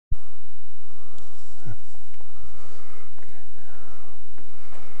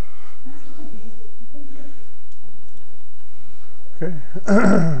Okay,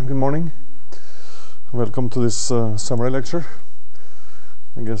 good morning. Welcome to this summary lecture.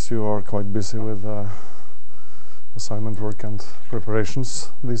 I guess you are quite busy with assignment work and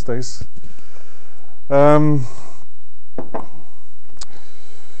preparations these days. I'll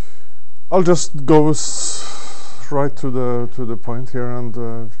just go right to the point here, and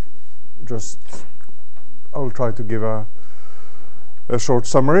I'll try to give a short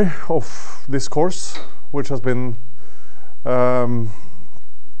summary of this course, which has been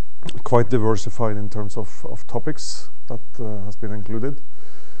quite diversified in terms of topics that has been included.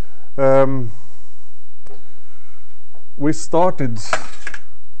 We started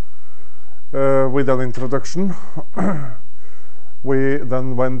with an introduction. We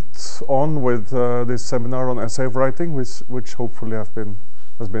then went on with this seminar on essay writing, which hopefully has been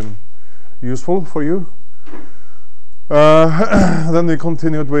useful for you. Then we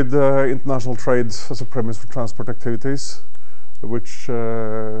continued with international trade as a premise for transport activities, which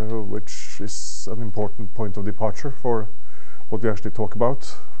is an important point of departure for what we actually talk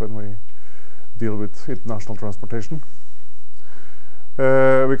about when we deal with international transportation.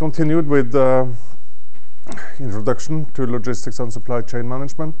 We continued with introduction to logistics and supply chain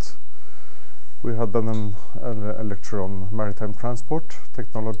management. We had done a lecture on maritime transport,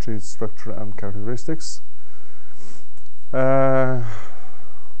 technology, structure and characteristics. Then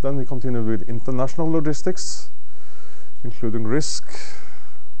we continued with international logistics, including risk,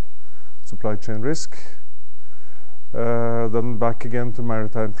 supply chain risk. Then back again to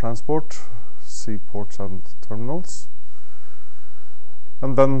maritime transport, seaports and terminals.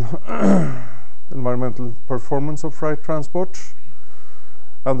 And then environmental performance of freight transport.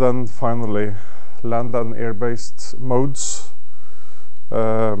 And then finally land and air-based modes.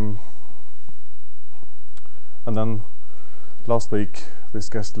 And then last week, this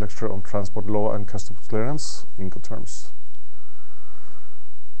guest lecture on transport law and customs clearance, Incoterms.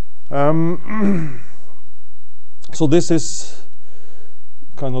 So this is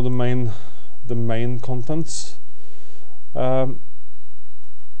kind of the main contents. Let's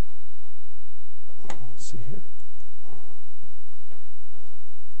see here.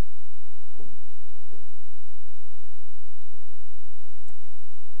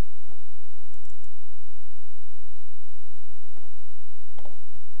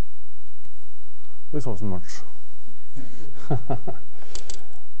 This wasn't much.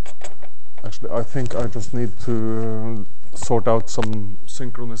 Actually, I think I just need to sort out some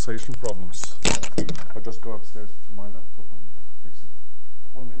synchronization problems. I'll just go upstairs to my laptop and fix it.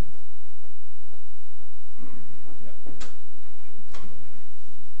 1 minute.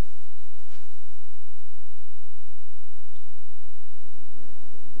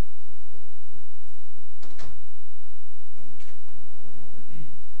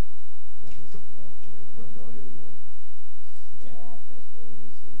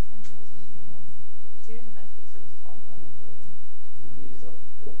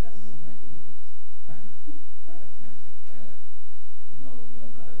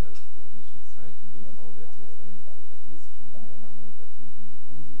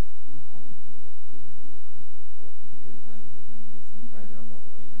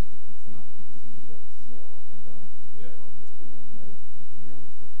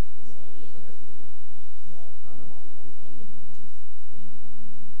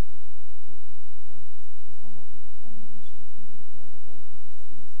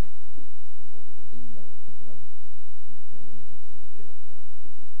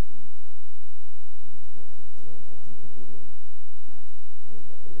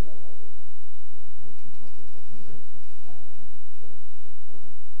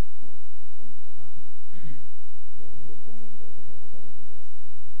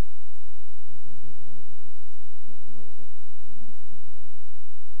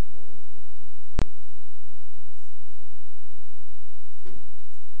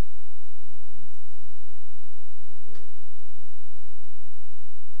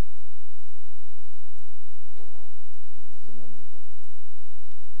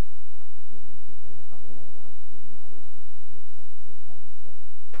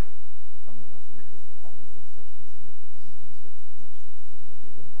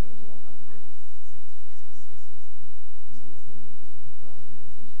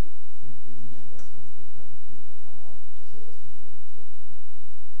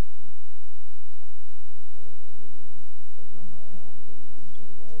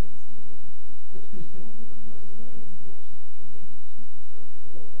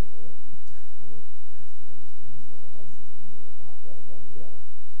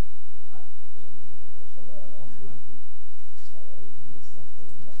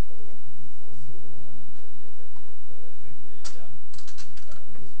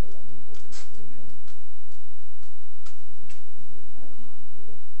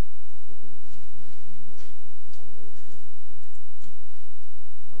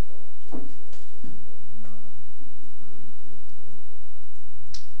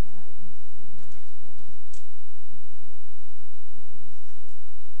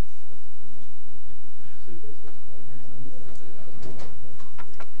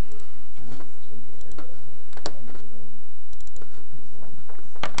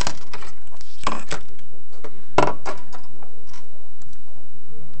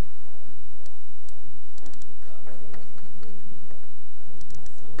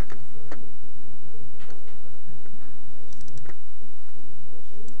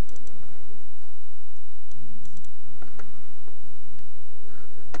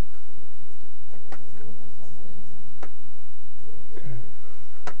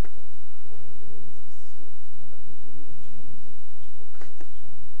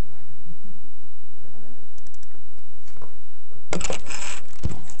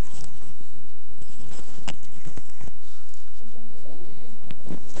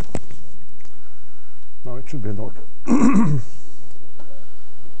 should be ignored.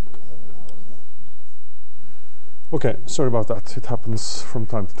 Okay, sorry about that. It happens from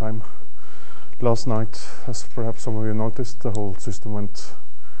time to time. Last night, as perhaps some of you noticed, the whole system went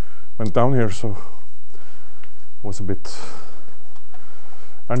down here, so I was a bit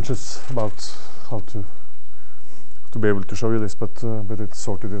anxious about how to be able to show you this, but it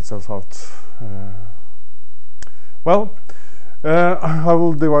sorted itself out. Well, I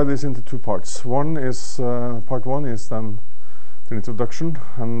will divide this into two parts. One is part one is then the introduction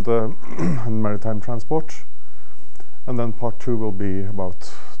and maritime transport, and then part two will be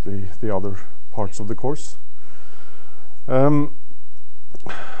about the other parts of the course. We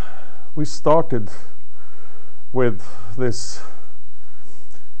started with this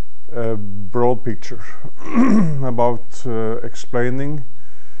broad picture about explaining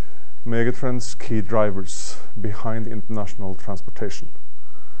Megatrend's key drivers behind international transportation.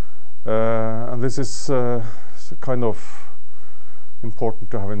 And this is kind of important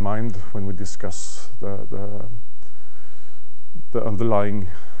to have in mind when we discuss the underlying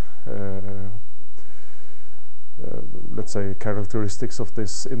let's say characteristics of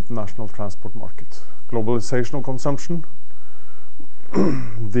this international transport market. Globalization of consumption,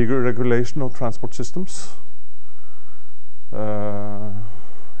 deregulation of transport systems,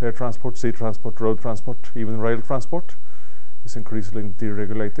 air transport, sea transport, road transport, even rail transport is increasingly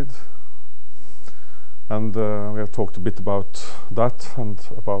deregulated. And we have talked a bit about that and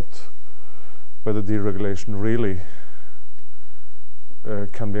about whether deregulation really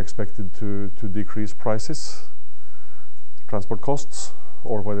can be expected to decrease prices, transport costs,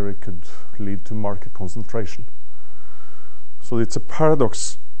 or whether it could lead to market concentration. So it's a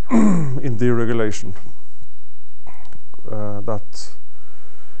paradox in deregulation that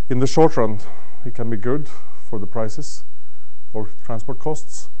in the short run it can be good for the prices or transport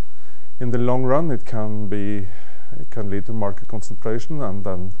costs. In the long run it can lead to market concentration and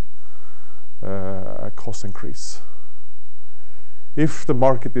then a cost increase. If the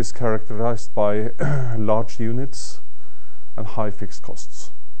market is characterized by large units and high fixed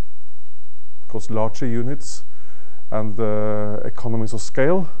costs, because larger units and economies of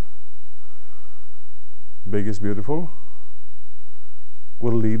scale, big is beautiful,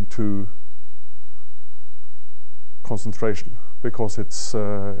 will lead to concentration, because it's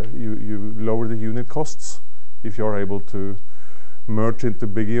you lower the unit costs if you are able to merge into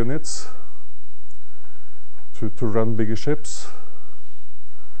big units to run bigger ships,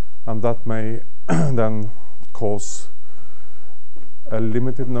 and that may then cause a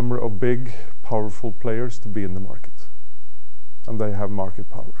limited number of big, powerful players to be in the market, and they have market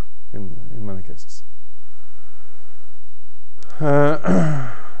power in many cases.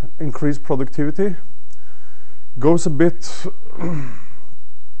 Increased productivity goes a bit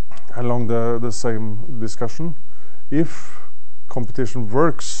along the same discussion. If competition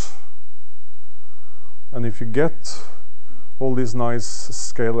works, and if you get all these nice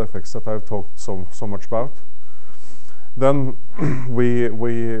scale effects that I've talked so much about, then we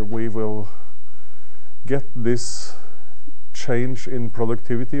will get this change in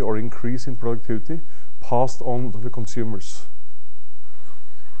productivity or increase in productivity passed on to the consumers.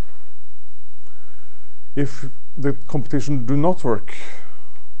 If the competition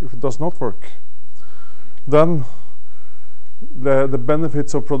does not work, then the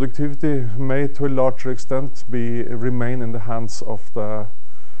benefits of productivity may to a larger extent remain in the hands of the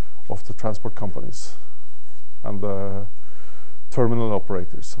transport companies and the terminal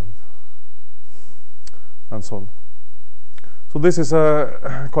operators and so on. So this is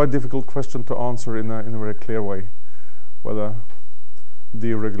a quite difficult question to answer in a very clear way, whether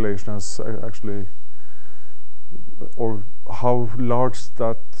deregulation has actually, or how large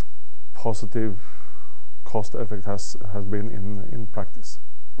that positive cost effect has been in practice.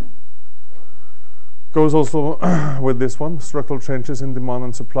 Goes also with this one, structural changes in demand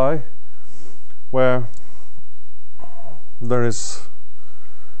and supply, where there is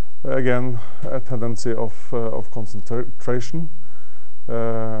again a tendency of concentration.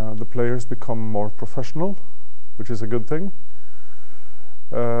 The players become more professional, which is a good thing,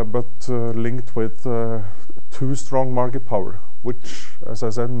 but linked with too strong market power, which, as I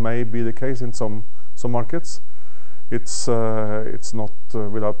said, may be the case in some markets. It's not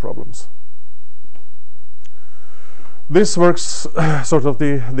without problems. This works sort of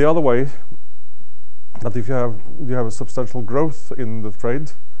the other way, that if you have a substantial growth in the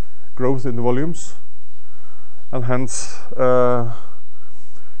trade, growth in the volumes, and hence the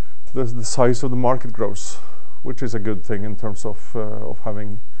size of the market grows, which is a good thing in terms of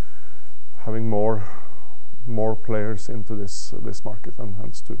having more players into this market, and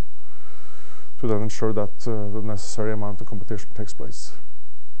hence to to then ensure that the necessary amount of competition takes place.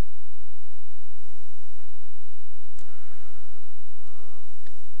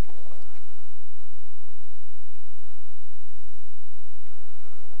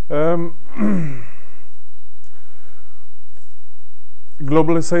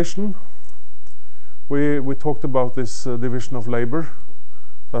 Globalization. We talked about this division of labor,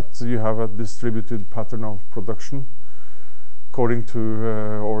 that you have a distributed pattern of production according to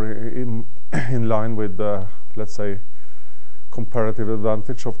or in line with let's say comparative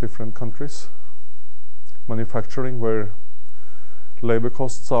advantage of different countries. Manufacturing, where labor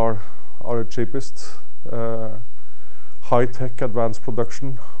costs are cheapest, high-tech advanced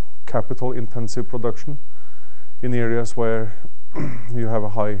production, capital intensive production in areas where you have a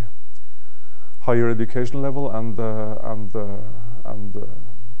higher education level and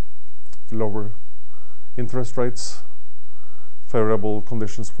lower interest rates, favorable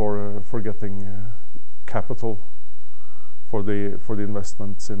conditions for getting capital for the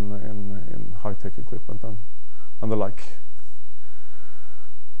investments in high-tech equipment and the like.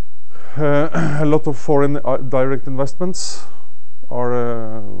 A lot of foreign direct investments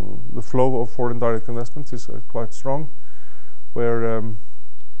are the flow of foreign direct investments is quite strong, where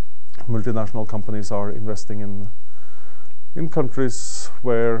multinational companies are investing in countries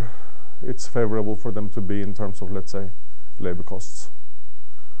where it's favorable for them to be in terms of, let's say, labor costs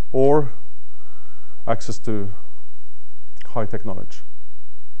or access to high-tech knowledge.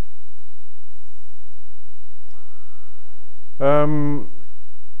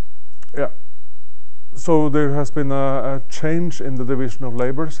 Yeah. So there has been a change in the division of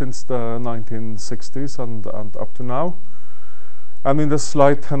labor since the 1960s and up to now. I mean, the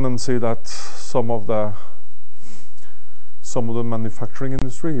slight tendency that some of the manufacturing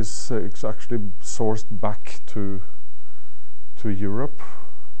industry is actually sourced back to Europe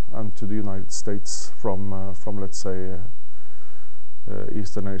and to the United States from let's say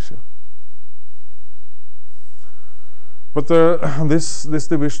Eastern Asia. But this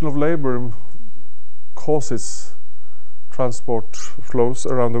division of labor causes transport flows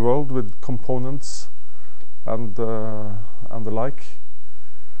around the world with components and the like.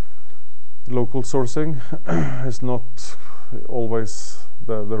 Local sourcing is not always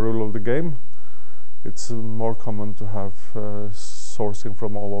the rule of the game. It's more common to have sourcing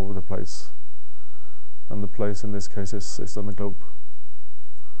from all over the place, and the place in this case is on the globe.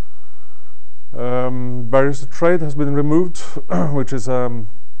 Barriers to trade has been removed, which is an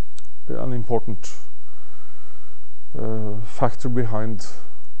important factor behind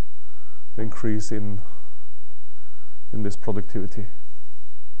the increase in this productivity.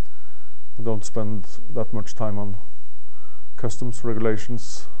 I don't spend that much time on customs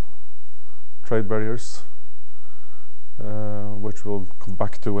regulations, trade barriers, which we'll come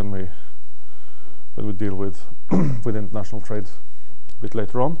back to when we deal with with international trade a bit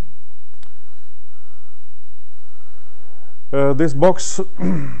later on. This box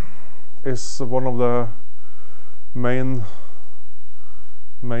is one of the main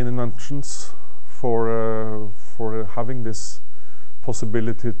inventions for having this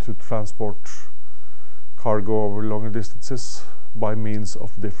possibility to transport cargo over longer distances by means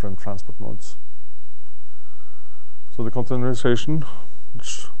of different transport modes. So the containerization,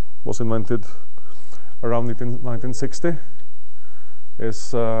 which was invented around 1960,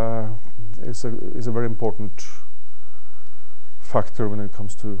 is a very important factor when it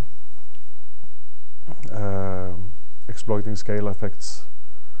comes to exploiting scale effects,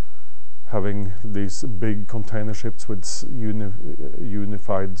 having these big container ships with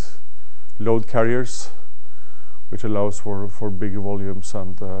unified load carriers, which allows for bigger volumes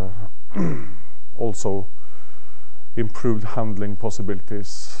and also improved handling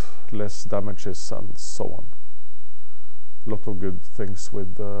possibilities, less damages, and so on. A lot of good things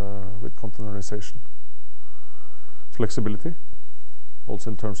with containerization. Flexibility, also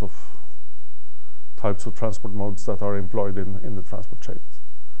in terms of types of transport modes that are employed in the transport chain.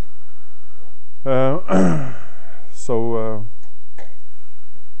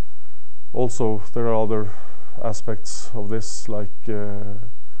 Also there are other aspects of this, like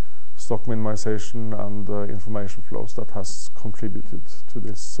stock minimization and information flows, that has contributed to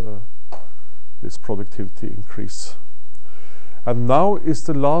this productivity increase. And now is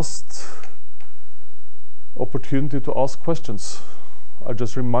the last opportunity to ask questions. I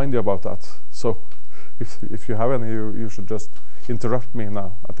just remind you about that. So if you have any, you should just interrupt me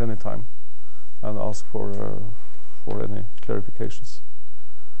now at any time and ask for any clarifications.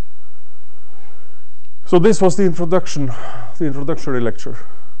 So this was the introductory lecture,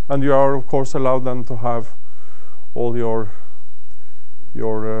 and you are of course allowed then to have all your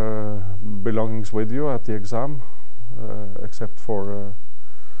your belongings with you at the exam, except for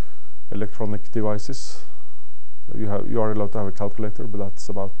electronic devices. You are allowed to have a calculator, but that's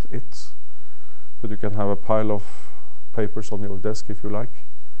about it. But you can have a pile of papers on your desk if you like,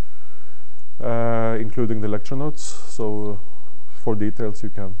 including the lecture notes. So for details, you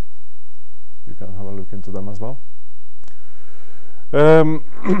can have a look into them as well.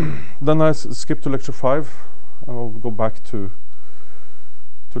 Then I skip to lecture 5, and I'll go back to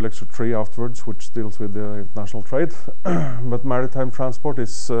lecture 3 afterwards, which deals with the international trade. But maritime transport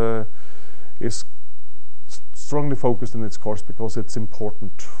is strongly focused in its course because it's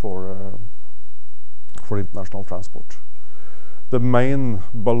important for international transport. The main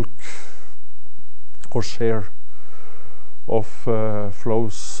bulk or share of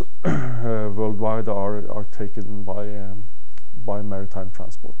flows worldwide are taken by maritime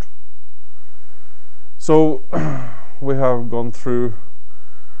transport. So we have gone through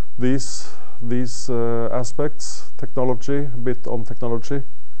these aspects: technology, a bit on technology,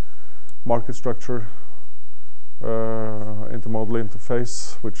 market structure, intermodal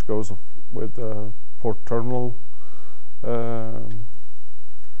interface, which goes with port terminal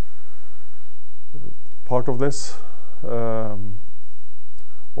part of this.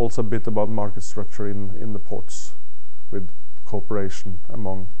 Also a bit about market structure in the ports, with cooperation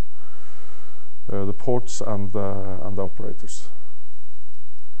among the ports and the operators.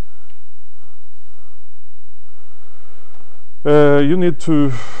 You need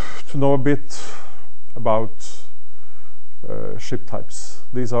to know a bit about ship types.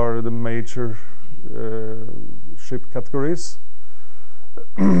 These are the major ship categories.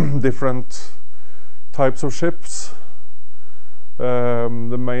 Different types of ships.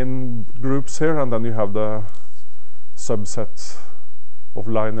 The main groups here, and then you have the subset of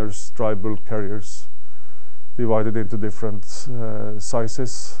liners, dry bulk carriers, divided into different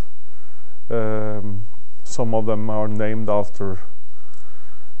sizes. Some of them are named after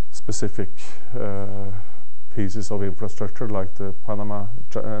specific pieces of infrastructure, like the Panama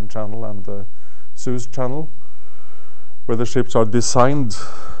Channel and the Suez Channel, where the ships are designed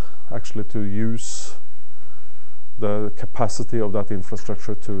actually to use the capacity of that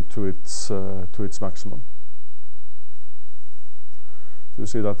infrastructure to its maximum. So you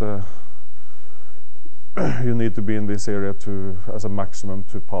see that you need to be in this area as a maximum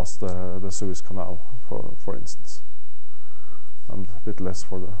to pass the Suez Canal, for instance, and a bit less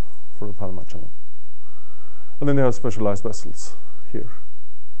for the Panama Channel. And then you have specialized vessels here,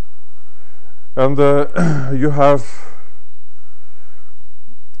 and you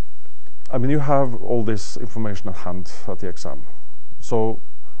have all this information at hand at the exam. So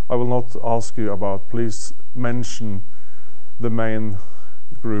I will not ask you about, please mention the main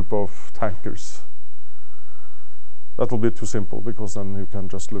group of tankers. That will be too simple, because then you can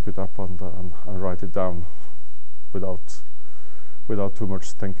just look it up and write it down without too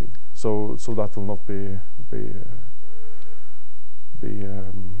much thinking. So that will not be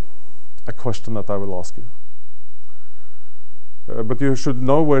a question that I will ask you. But you should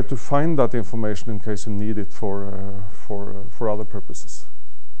know where to find that information in case you need it for other purposes,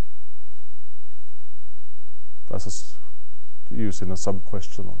 as use in a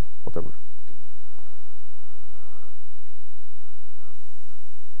sub-question or whatever.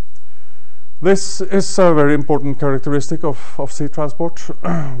 This is a very important characteristic of sea transport,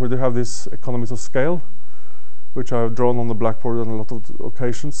 where you have these economies of scale, which I have drawn on the blackboard on a lot of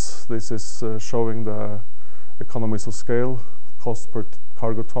occasions. This is showing the economies of scale, cost per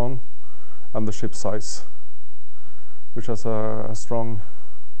cargo ton, and the ship size, which has a strong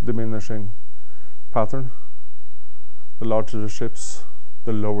diminishing pattern. The larger the ships,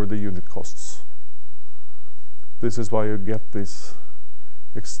 the lower the unit costs. This is why you get these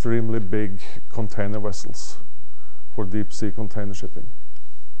extremely big container vessels for deep sea container shipping,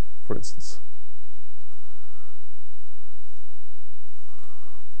 for instance.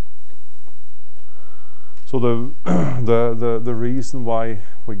 So the reason why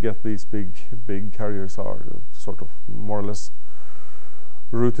we get these big carriers are sort of more or less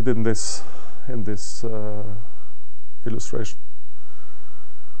rooted in this illustration,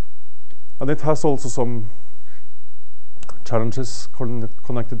 and it has also some challenges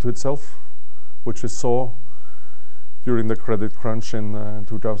connected to itself, which we saw during the credit crunch in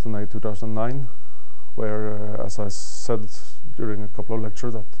 2008-2009, where, as I said during a couple of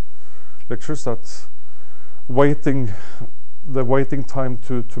lectures, that the waiting time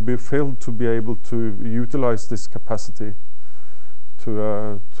to be filled, to be able to utilize this capacity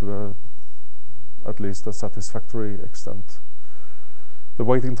to at least a satisfactory extent, the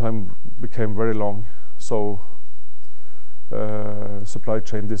waiting time became very long. So supply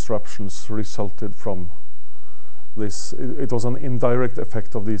chain disruptions resulted from this. It was an indirect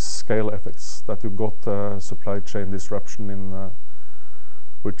effect of these scale effects that you got supply chain disruption in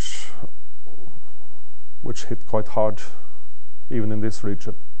which hit quite hard even in this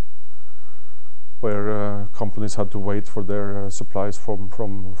region, where companies had to wait for their supplies from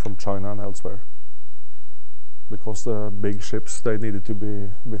China and elsewhere, because the big ships, they needed to be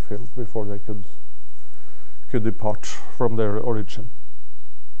filled before they could depart from their origin.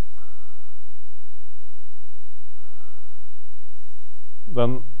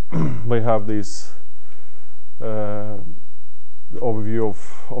 Then we have these the overview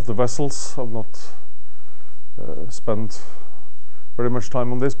of the vessels. I'll not spend very much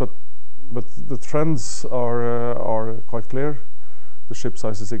time on this, but the trends are quite clear. The ship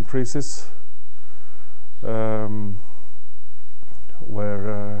sizes increases, and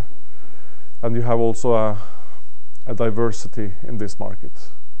you have also a diversity in this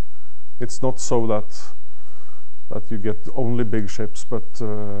market. It's not so that you get only big ships, but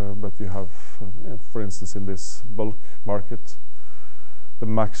you have, for instance, in this bulk market, the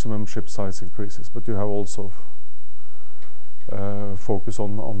maximum ship size increases, but you have also focus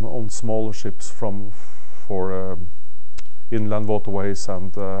on smaller ships for inland waterways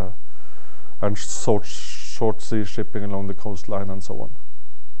and short sea shipping along the coastline and so on.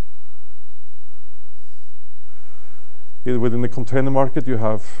 Within the container market, you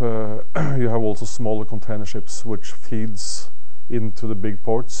have also smaller container ships which feeds into the big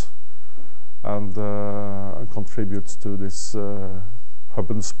ports and contributes to this hub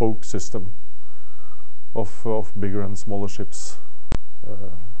and spoke system of bigger and smaller ships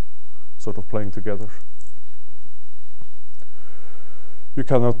sort of playing together. You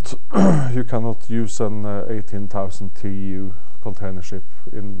cannot use an 18,000 TEU container ship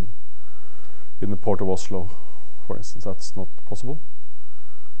in the port of Oslo, for instance. That's not possible.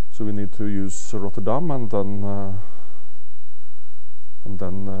 So we need to use Rotterdam and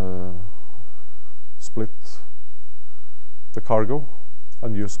then split the cargo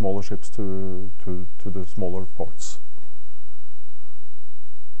and use smaller ships to the smaller ports.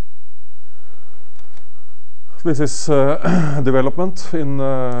 This is development in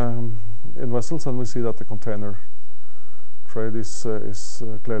vessels, and we see that the container trade is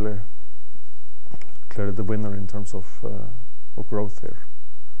clearly the winner in terms of growth here.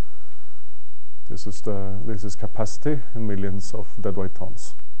 This is capacity in millions of deadweight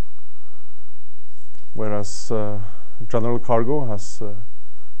tons, whereas general cargo has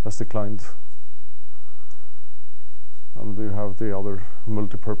declined, and you have the other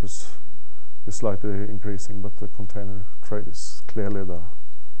multi-purpose is slightly increasing, but the container trade is clearly the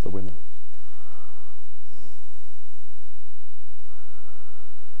winner.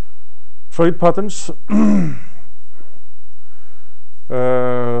 Trade patterns,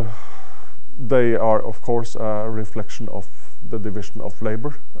 they are of course a reflection of the division of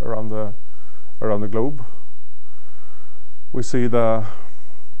labor around the globe. We see the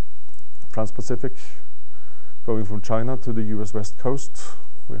Trans-Pacific going from China to the US West Coast.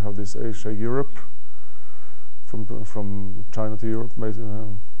 We have this Asia-Europe, from China to Europe.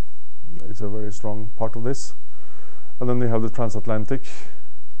 It's a very strong part of this. And then we have the transatlantic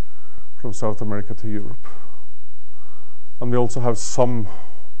from South America to Europe. And we also have some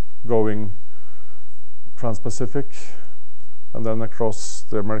going Trans-Pacific and then across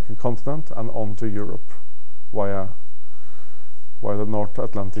the American continent and on to Europe via the North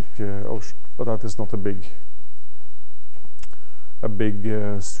Atlantic Ocean. But that is not a big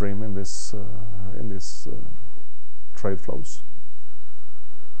stream in this trade flows.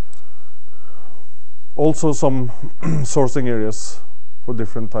 Also, some sourcing areas for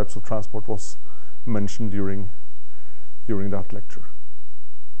different types of transport was mentioned during that lecture.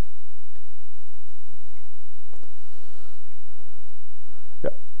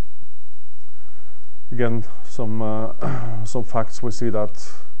 Yeah. Again, some facts. We see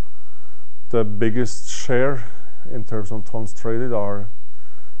that the biggest share in terms of tons traded are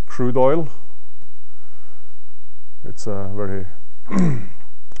crude oil. It's a very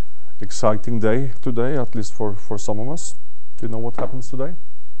exciting day today, at least for some of us. Do you know what happens today?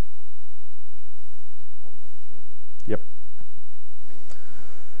 Yep.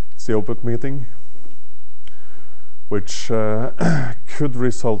 It's the OPEC meeting, which could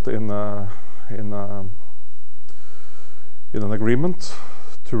result in an agreement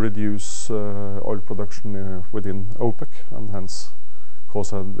to reduce oil production within OPEC, and hence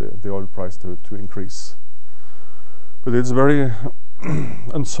cause the oil price to increase. But it's very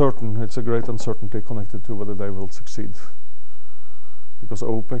uncertain. It's a great uncertainty connected to whether they will succeed, because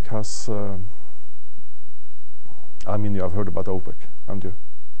OPEC I mean, you have heard about OPEC, haven't you?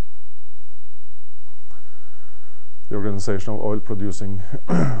 The Organization of Oil Producing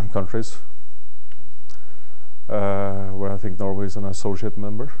Countries, where I think Norway is an associate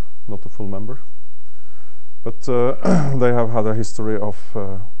member, not a full member. But they have had a history of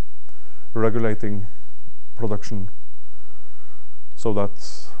regulating production so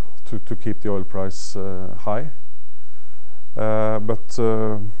that to keep the oil price high.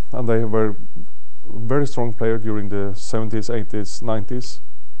 And they were a very strong player during the 70s, 80s, 90s.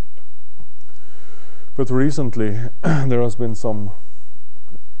 But recently there has been some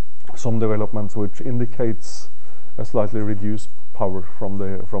developments which indicates a slightly reduced power from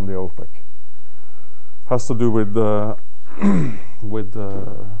the OPEC. Has to do with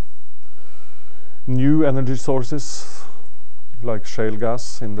new energy sources like shale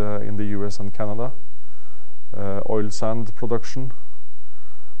gas in the US and Canada, oil sand production,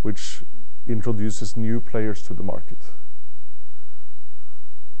 which introduces new players to the market.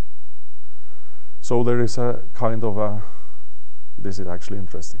 So there is a kind of a, this is actually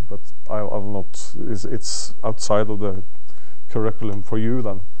interesting, but I will not, it's outside of the curriculum for you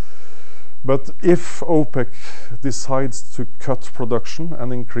then. But if OPEC decides to cut production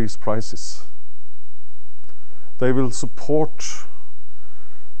and increase prices, they will support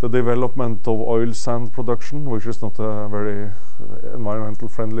the development of oil sand production, which is not a very environmental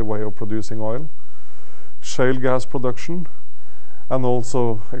friendly way of producing oil, shale gas production, and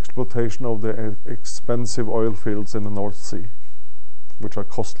also exploitation of the expensive oil fields in the North Sea, which are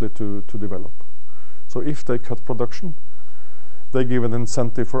costly to develop. So if they cut production, they give an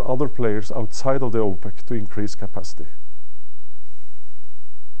incentive for other players outside of the OPEC to increase capacity.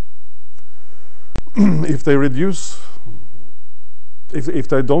 If they reduce, if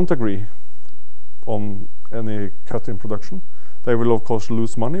they don't agree on any cut in production, they will of course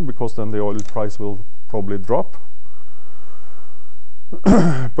lose money, because then the oil price will probably drop.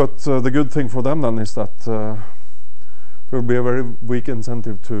 But the good thing for them then is that there will be a very weak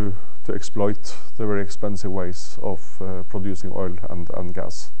incentive to exploit the very expensive ways of producing oil and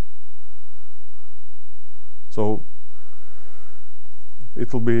gas. So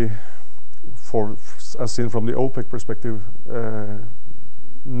it will be, as seen from the OPEC perspective,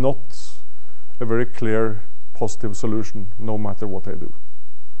 not a very clear positive solution, no matter what they do.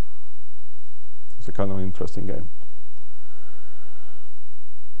 It's a kind of interesting game.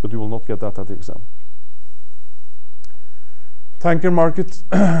 But you will not get that at the exam. Tanker market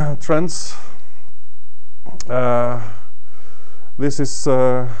trends. This is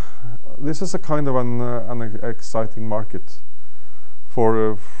a kind of an exciting market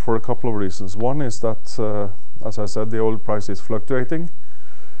for a couple of reasons. One is that, as I said, the oil price is fluctuating,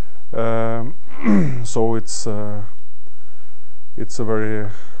 so it's a very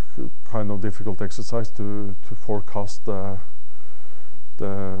kind of difficult exercise to forecast the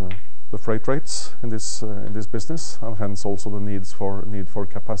freight rates in this business, and hence also the need for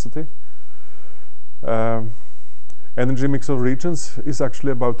capacity. Energy mix of regions is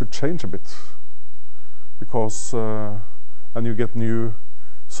actually about to change a bit, because and you get new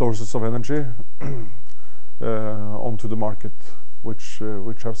sources of energy onto the market, which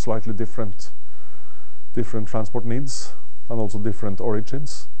have slightly different transport needs and also different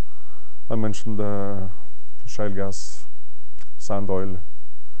origins. I mentioned shale gas, sand oil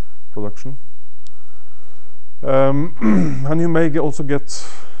production, and you may also get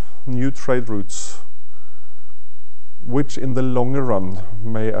new trade routes, which in the longer run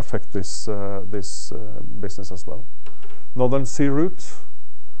may affect this business as well. Northern Sea route,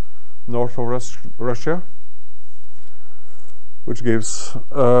 north of Russia, which gives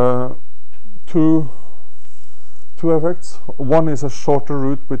two effects. One is a shorter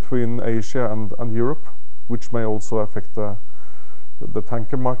route between Asia and Europe, which may also affect the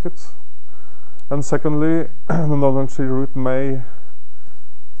tanker market. And secondly, the Northern Sea route may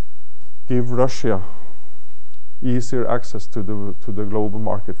give Russia easier access to the global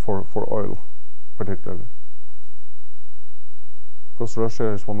market for oil, particularly, because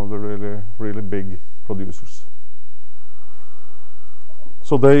Russia is one of the really big producers.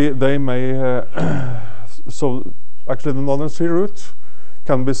 So they may so actually the Northern Sea route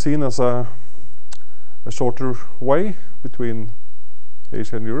can be seen as a shorter way between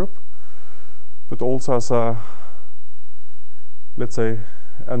Asia and Europe, but also as a, let's say,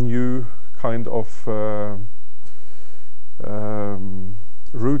 a new kind of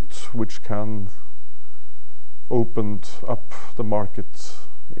route which can open up the market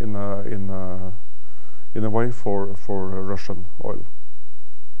in a way for Russian oil,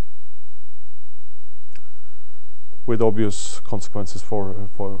 with obvious consequences for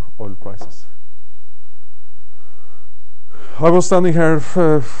oil prices. I was standing here,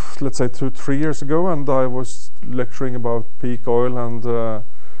 let's say 2-3 years ago, and I was lecturing about peak oil and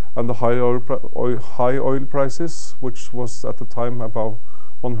the high oil prices, which was at the time about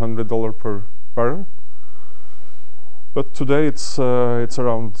 $100 per barrel. But today it's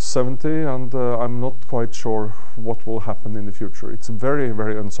around 70, and I'm not quite sure what will happen in the future. It's very,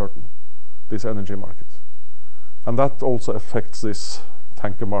 very uncertain, this energy market, and that also affects this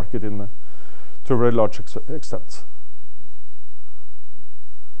tanker market to a very large extent.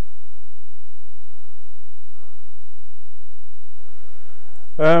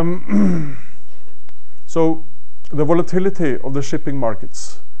 So the volatility of the shipping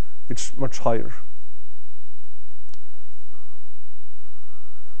markets is much higher.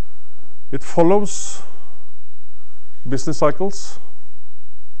 It follows business cycles.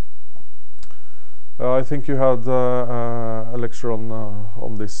 I think you had a lecture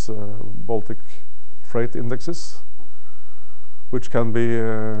on this Baltic freight indexes, which can be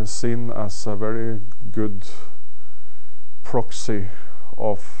seen as a very good proxy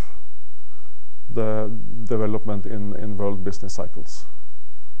of the development in world business cycles.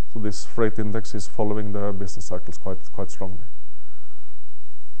 So this freight index is following the business cycles quite strongly.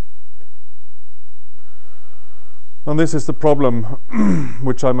 And this is the problem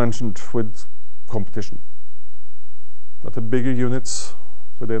which I mentioned with competition. That the bigger units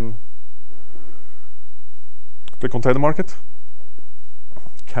within the container market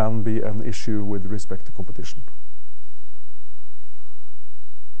can be an issue with respect to competition,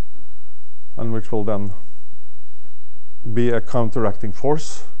 and which will then be a counteracting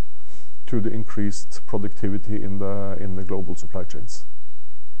force to the increased productivity in the global supply chains.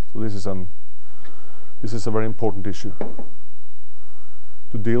 So this is a very important issue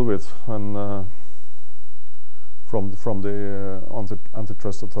to deal with, and from the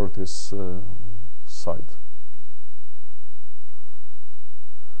antitrust authorities' side.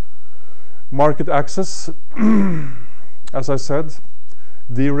 Market access, as I said,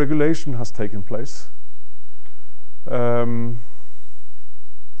 deregulation has taken place.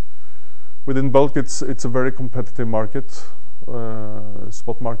 Within bulk, it's a very competitive market,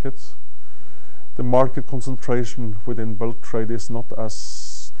 spot market. The market concentration within bulk trade is not as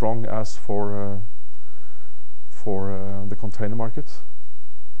strong as for the container market.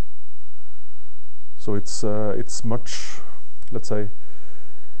 So it's much, let's say,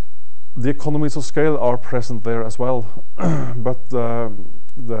 the economies of scale are present there as well, but the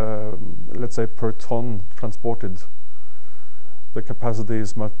let's say per ton transported, the capacity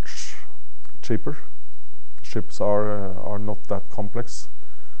is much cheaper. Ships are not that complex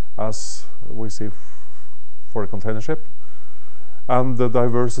as we see for a container ship, and the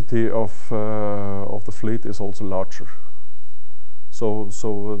diversity of the fleet is also larger. So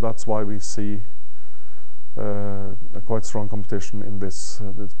that's why we see a quite strong competition in this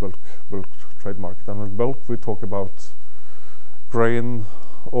bulk trade market. And in bulk, we talk about grain,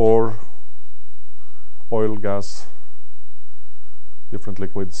 ore, oil, gas, different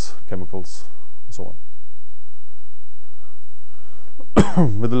liquids, chemicals, and so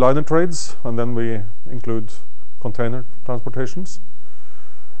on. With the liner trades, and then we include container transportations,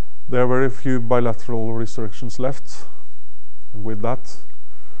 there are very few bilateral restrictions left. And with that,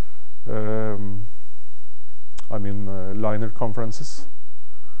 I mean liner conferences,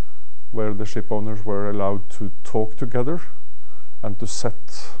 where the ship owners were allowed to talk together and to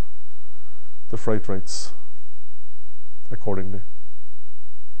set the freight rates accordingly,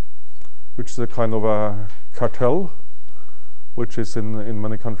 which is a kind of a cartel, which is in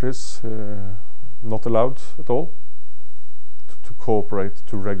many countries not allowed at all to cooperate,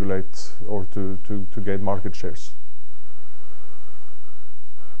 to regulate, or to gain market shares.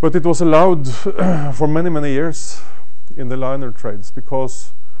 But it was allowed for many years in the liner trades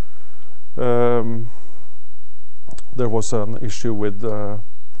because there was an issue with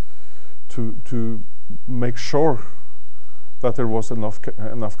to make sure that there was enough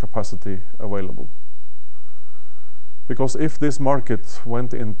capacity available. Because if this market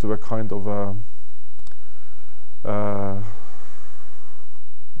went into a kind of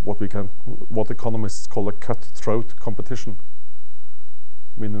what economists call a cutthroat competition,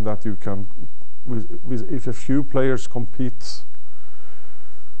 meaning that you can, if a few players compete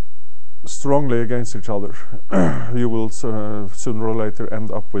strongly against each other, you will sooner or later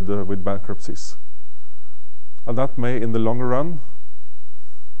end up with bankruptcies, and that may, in the longer run,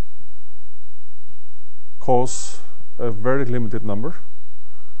 cause a very limited number,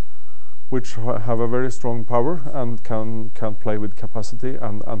 which have a very strong power and can play with capacity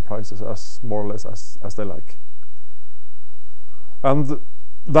and prices as more or less as they like. And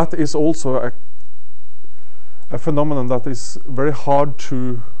that is also a phenomenon that is very hard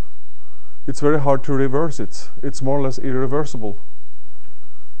to reverse it. It's more or less irreversible.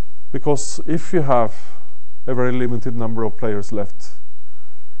 Because if you have a very limited number of players left,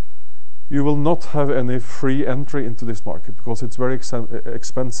 you will not have any free entry into this market, because it's very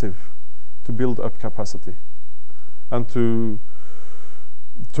expensive to build up capacity and to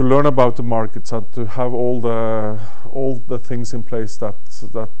learn about the markets and to have all the things in place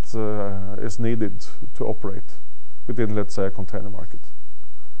that is needed to operate within, let's say, a container market.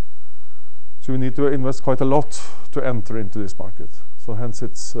 So we need to invest quite a lot to enter into this market. So hence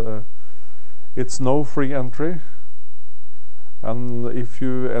it's no free entry, and if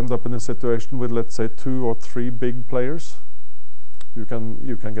you end up in a situation with, let's say, 2 or 3 big players, you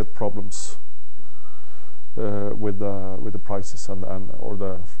can get problems with the prices or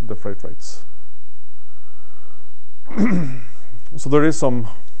the freight rates. So there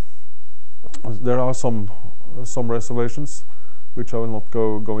are some reservations which I will not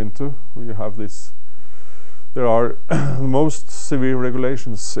go into. You have this. There are the most severe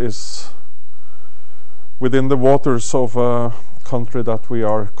regulations is within the waters of a country that we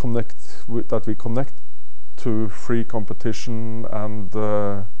connect to free competition and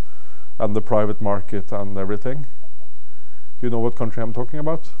the private market and everything. Do you know what country I'm talking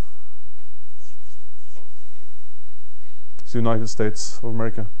about? It's the United States of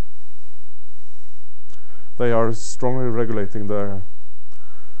America. They are strongly regulating the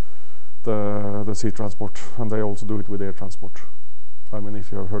sea transport, and they also do it with air transport. I mean,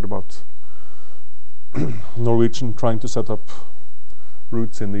 if you have heard about Norwegian trying to set up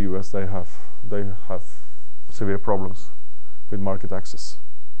routes in the US, they have severe problems with market access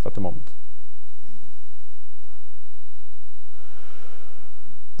at the moment.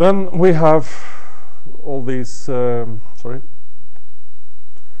 Then we have all these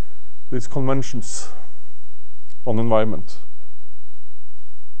these conventions on environment.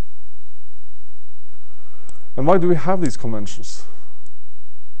 And why do we have these conventions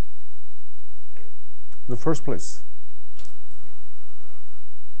in the first place?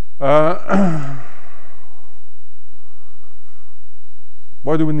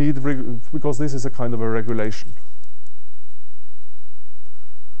 Why do we need because this is a kind of a regulation.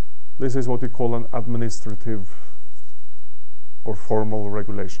 This is what we call an administrative or formal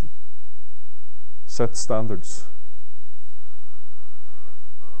regulation. Set standards.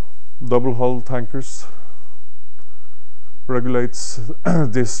 Double hull tankers regulates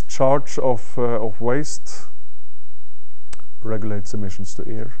discharge of waste, regulates emissions to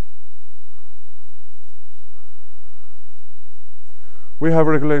air. We have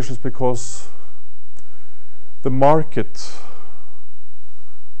regulations because the market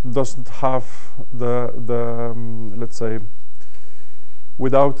doesn't have let's say,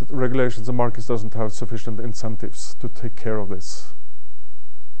 without regulations, the market doesn't have sufficient incentives to take care of this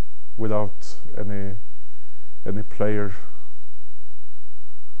without any player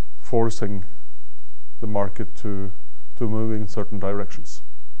forcing the market to move in certain directions.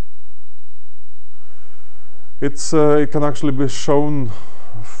 It can actually be shown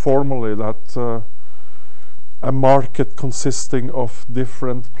formally that a market consisting of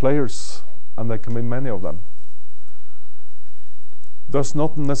different players, and there can be many of them, does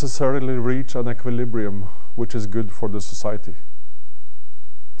not necessarily reach an equilibrium which is good for the society.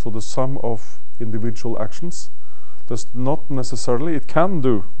 So the sum of individual actions does not necessarily, it can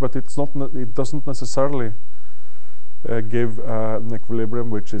do, but it doesn't necessarily give an equilibrium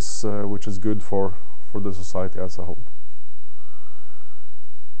which is good for the society as a whole.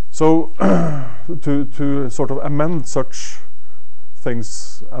 So to sort of amend such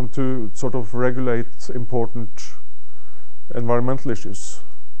things and to sort of regulate important environmental issues,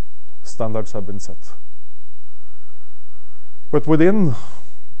 standards have been set. But within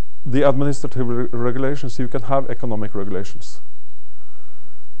the administrative regulations, you can have economic regulations.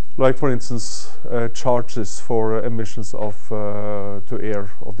 Like, for instance, charges for emissions to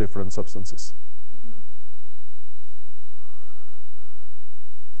air of different substances.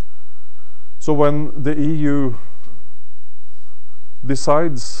 So when the EU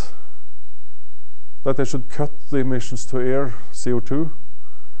decides that they should cut the emissions to air, CO2,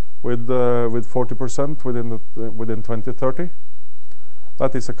 with 40% within 2030,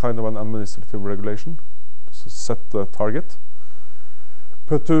 that is a kind of an administrative regulation to set the target.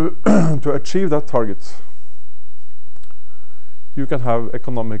 But to achieve that target, you can have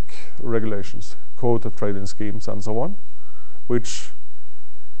economic regulations, quota trading schemes and so on, which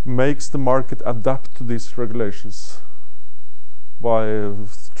makes the market adapt to these regulations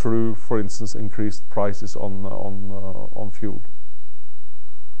through, for instance, increased prices on fuel,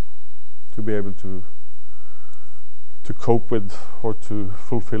 to be able to cope with or to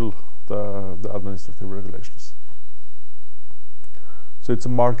fulfill the administrative regulations. So it's a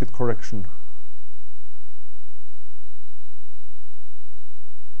market correction.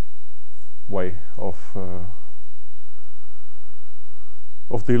 Way of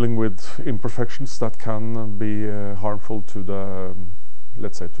dealing with imperfections that can be harmful to the,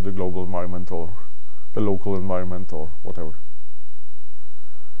 let's say, to the global environment or the local environment or whatever.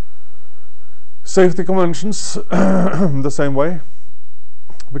 Safety conventions, the same way,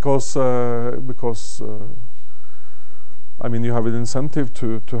 because I mean, you have an incentive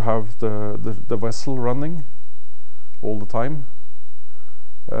to have the vessel running all the time,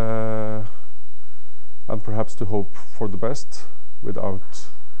 and perhaps to hope for the best without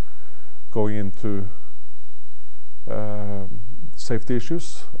going into safety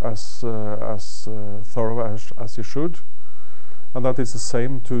issues as thorough as you should. And that is the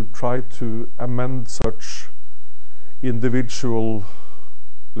same to try to amend such individual,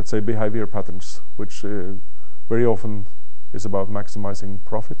 let's say, behavior patterns, which very often is about maximizing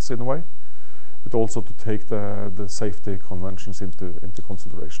profits in a way, but also to take the safety conventions into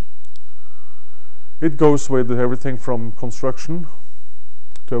consideration. It goes with everything from construction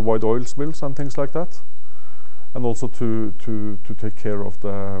to avoid oil spills and things like that, and also to take care of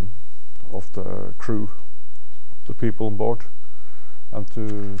the crew, the people on board, and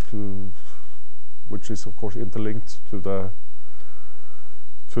to which is of course interlinked to the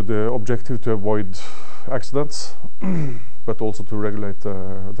objective to avoid accidents, but also to regulate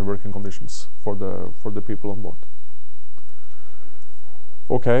the working conditions for the people on board.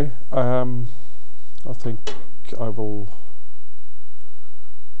 Okay, I think I will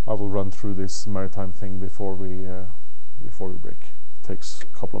run through this maritime thing before we break. It takes a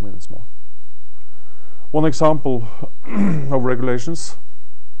couple of minutes more. One example of regulations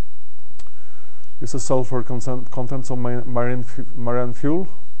is the sulfur contents of marine fuel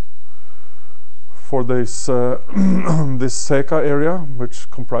for this this SECA area, which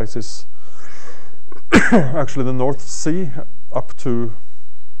comprises actually the North Sea up to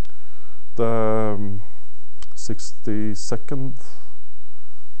the 62nd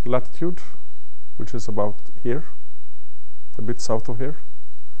latitude, which is about here, a bit south of here.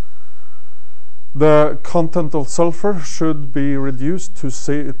 The content of sulfur should be reduced to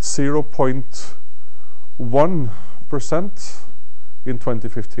 0.1% in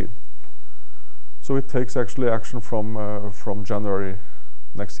 2015. So it takes actually action from January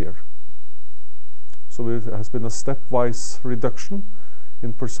next year. So it has been a stepwise reduction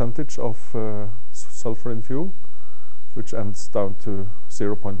in percentage of sulfur in fuel, which ends down to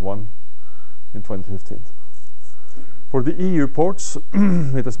 0.1 in 2015. For the EU ports,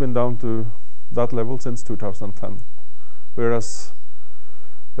 it has been down to that level since 2010, whereas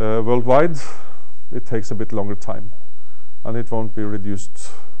worldwide it takes a bit longer time, and it won't be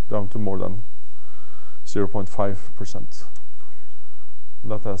reduced down to more than 0.5%.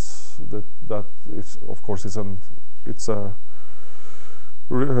 That is, of course, it's a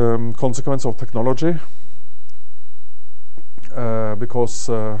consequence of technology, because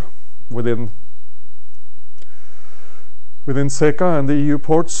within SECA and the EU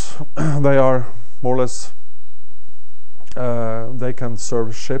ports, they are more or less they can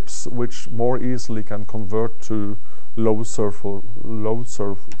serve ships which more easily can convert to low sulfur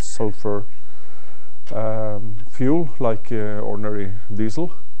fuel, like ordinary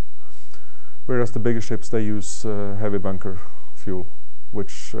diesel, whereas the bigger ships, they use heavy bunker fuel,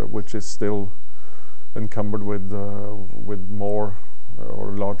 which is still encumbered with more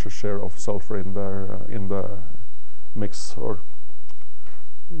or larger share of sulfur in the mix or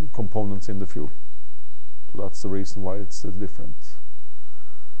components in the fuel. So that's the reason why it's a different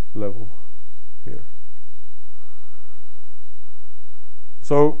level here.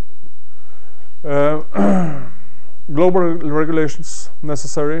 So global regulations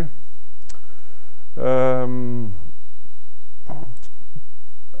necessary, and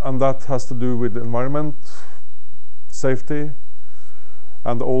that has to do with the environment, safety,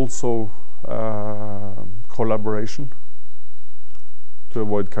 and also collaboration to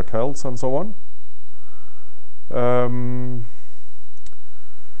avoid cartels and so on.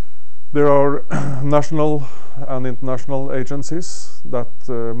 There are national and international agencies that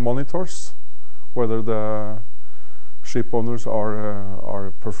monitors whether the ship owners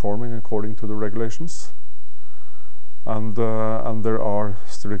are performing according to the regulations, and there are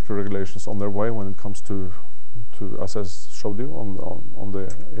stricter regulations on their way when it comes to as I showed you on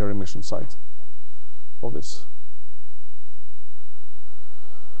the air emission side of this.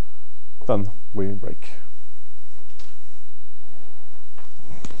 Then we break.